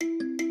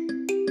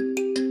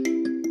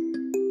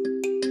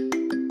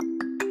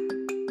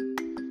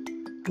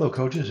Hello,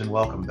 coaches, and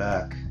welcome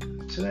back.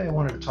 Today, I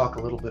wanted to talk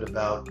a little bit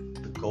about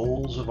the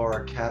goals of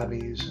our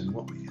academies and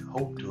what we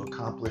hope to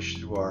accomplish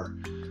through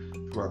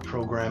our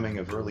programming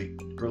of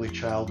early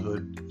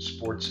childhood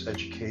sports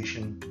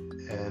education,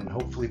 and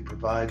hopefully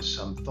provide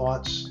some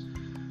thoughts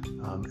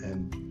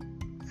and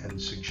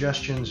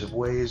suggestions of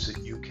ways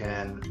that you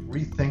can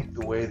rethink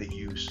the way that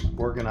you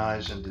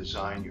organize and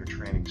design your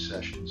training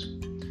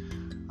sessions.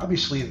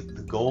 Obviously,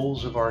 the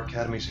goals of our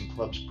academies and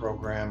clubs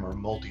program are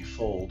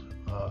multifold.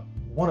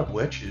 One of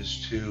which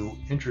is to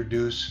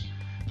introduce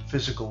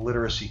physical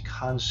literacy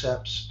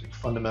concepts,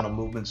 fundamental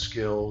movement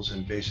skills,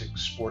 and basic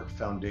sport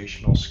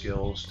foundational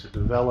skills to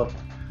develop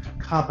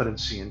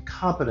competency and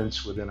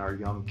competence within our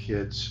young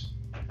kids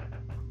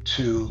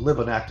to live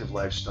an active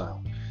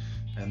lifestyle.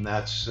 And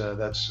that's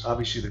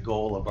obviously the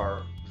goal of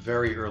our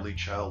very early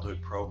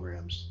childhood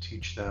programs, to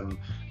teach them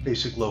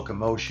basic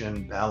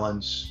locomotion,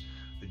 balance,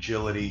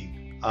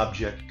 agility,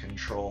 object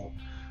control.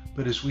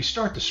 But as we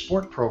start the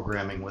sport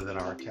programming within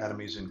our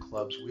academies and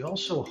clubs, we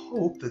also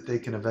hope that they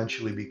can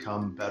eventually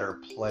become better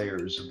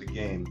players of the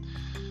game.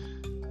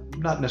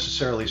 Not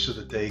necessarily so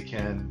that they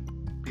can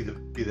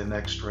be the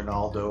next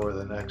Ronaldo or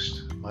the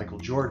next Michael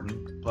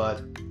Jordan,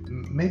 but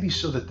maybe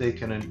so that they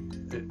can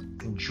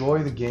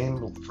enjoy the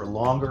game for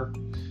longer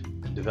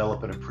and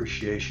develop an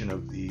appreciation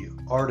of the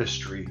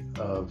artistry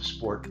of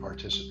sport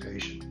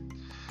participation.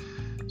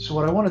 So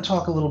what I want to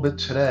talk a little bit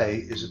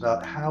today is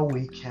about how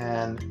we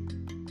can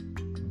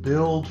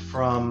build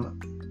from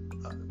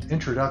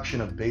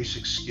introduction of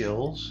basic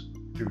skills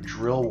through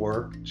drill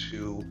work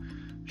to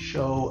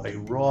show a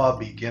raw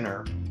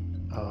beginner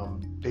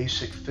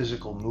basic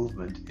physical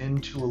movement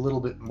into a little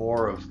bit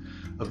more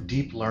of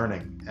deep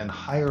learning and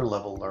higher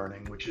level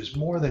learning, which is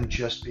more than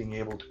just being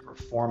able to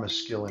perform a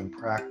skill in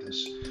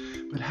practice,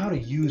 but how to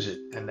use it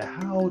and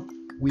how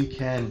we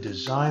can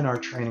design our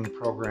training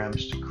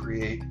programs to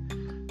create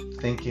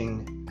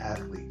thinking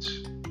athletes.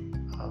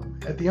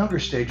 At the younger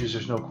stages,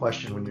 there's no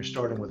question when you're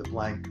starting with a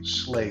blank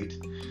slate,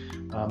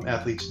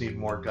 athletes need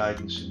more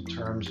guidance in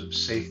terms of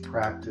safe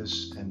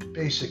practice and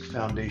basic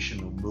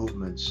foundational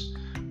movements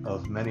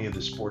of many of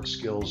the sports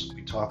skills that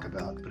we talk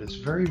about. But it's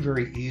very,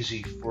 very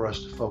easy for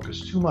us to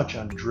focus too much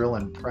on drill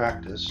and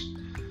practice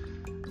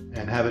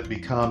and have it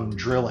become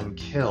drill and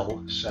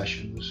kill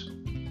sessions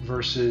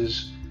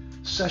versus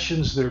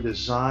sessions that are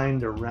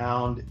designed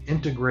around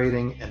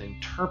integrating and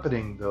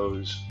interpreting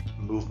those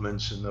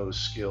movements and those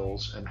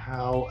skills and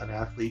how an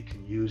athlete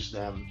can use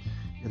them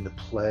in the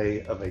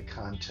play of a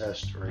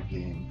contest or a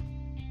game.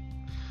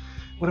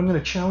 What I'm going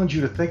to challenge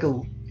you to think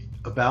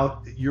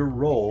about your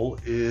role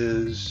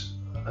is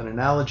an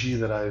analogy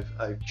that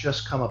I've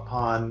just come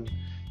upon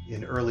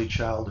in early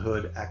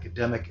childhood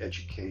academic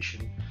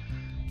education,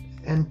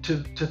 and to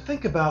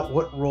think about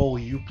what role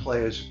you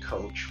play as a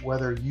coach,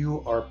 whether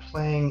you are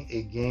playing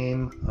a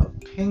game of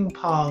ping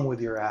pong with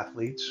your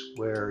athletes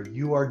where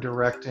you are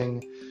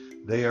directing,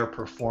 they are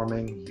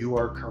performing, you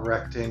are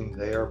correcting,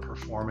 they are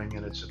performing,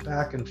 and it's a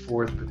back and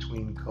forth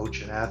between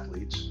coach and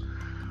athletes,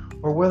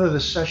 or whether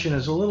the session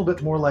is a little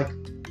bit more like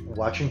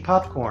watching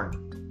popcorn,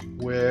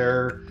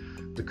 where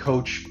the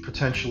coach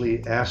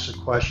potentially asks a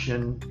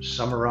question,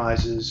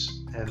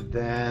 summarizes, and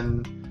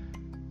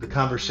then the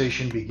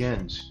conversation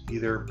begins,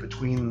 either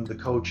between the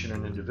coach and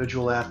an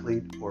individual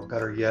athlete, or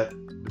better yet,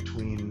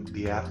 between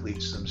the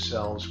athletes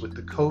themselves, with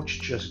the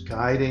coach just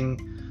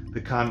guiding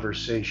the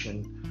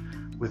conversation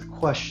with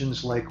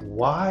questions like,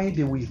 why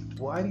do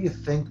you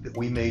think that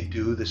we may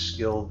do the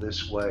skill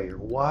this way? Or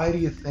why do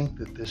you think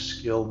that this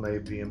skill may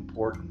be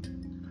important?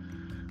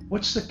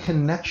 What's the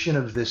connection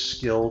of this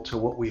skill to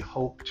what we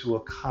hope to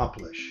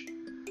accomplish?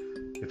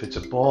 If it's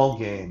a ball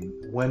game,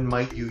 when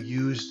might you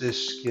use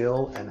this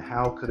skill and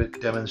how could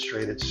it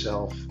demonstrate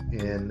itself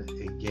in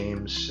a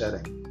game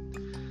setting?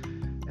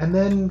 And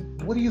then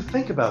what do you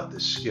think about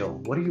this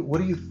skill? What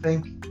do you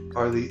think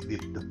are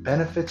the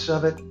benefits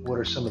of it? What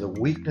are some of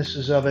the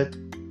weaknesses of it?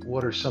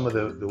 What are some of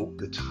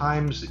the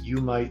times that you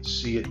might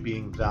see it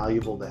being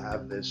valuable to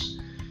have this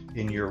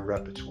in your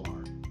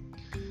repertoire?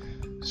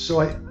 So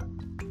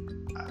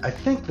I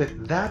think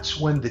that's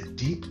when the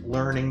deep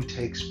learning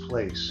takes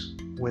place,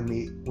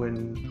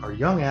 when our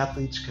young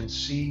athletes can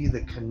see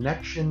the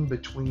connection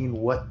between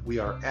what we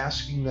are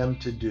asking them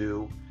to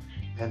do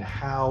and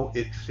how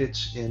it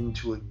fits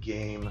into a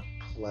game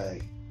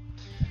play.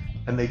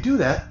 And they do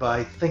that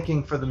by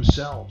thinking for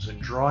themselves and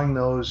drawing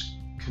those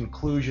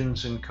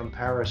conclusions and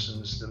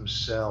comparisons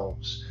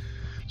themselves.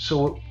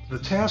 So the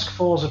task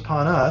falls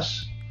upon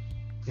us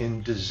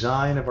in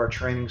design of our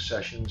training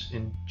sessions,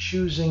 in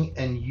choosing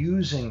and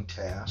using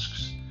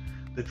tasks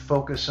that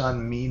focus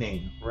on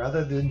meaning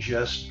rather than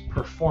just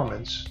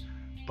performance,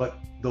 but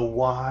the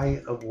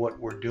why of what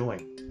we're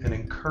doing, and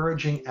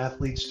encouraging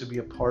athletes to be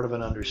a part of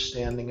an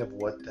understanding of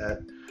what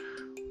that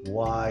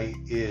why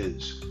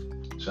is.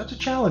 So that's a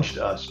challenge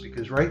to us,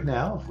 because right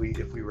now,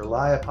 if we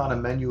rely upon a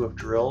menu of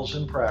drills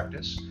and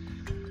practice,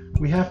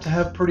 we have to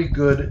have pretty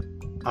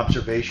good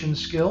observation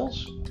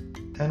skills,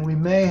 and we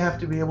may have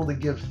to be able to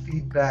give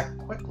feedback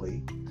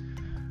quickly.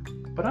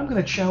 But I'm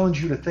going to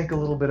challenge you to think a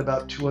little bit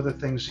about two other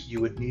things that you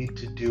would need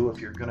to do if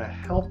you're going to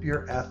help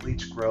your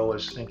athletes grow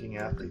as thinking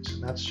athletes.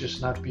 And that's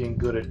just not being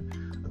good at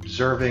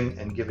observing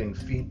and giving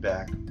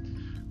feedback,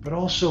 but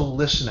also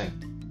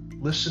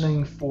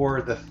listening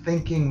for the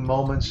thinking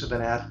moments of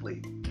an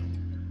athlete.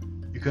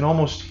 You can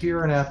almost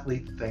hear an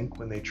athlete think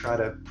when they try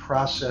to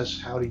process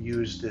how to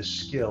use this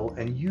skill,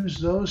 and use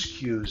those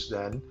cues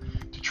then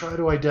to try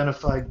to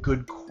identify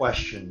good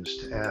questions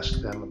to ask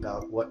them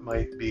about what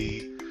might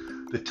be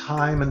the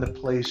time and the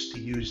place to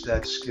use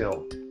that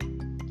skill.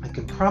 I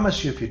can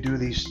promise you if you do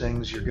these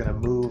things, you're going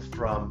to move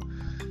from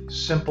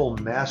simple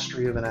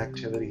mastery of an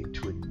activity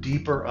to a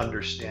deeper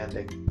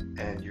understanding,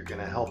 and you're going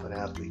to help an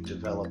athlete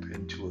develop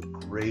into a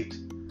great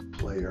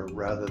player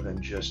rather than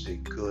just a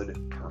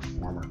good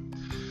performer.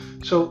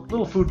 So,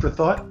 little food for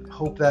thought.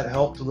 Hope that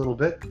helped a little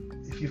bit.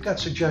 If you've got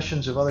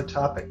suggestions of other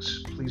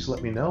topics, please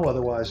let me know.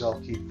 Otherwise, I'll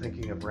keep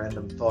thinking of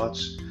random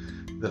thoughts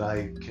that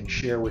I can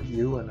share with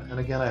you. And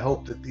again, I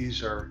hope that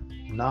these are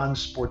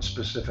non-sport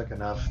specific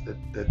enough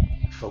that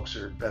folks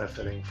are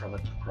benefiting from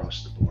it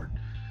across the board.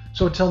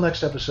 So until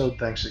next episode,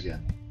 thanks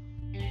again.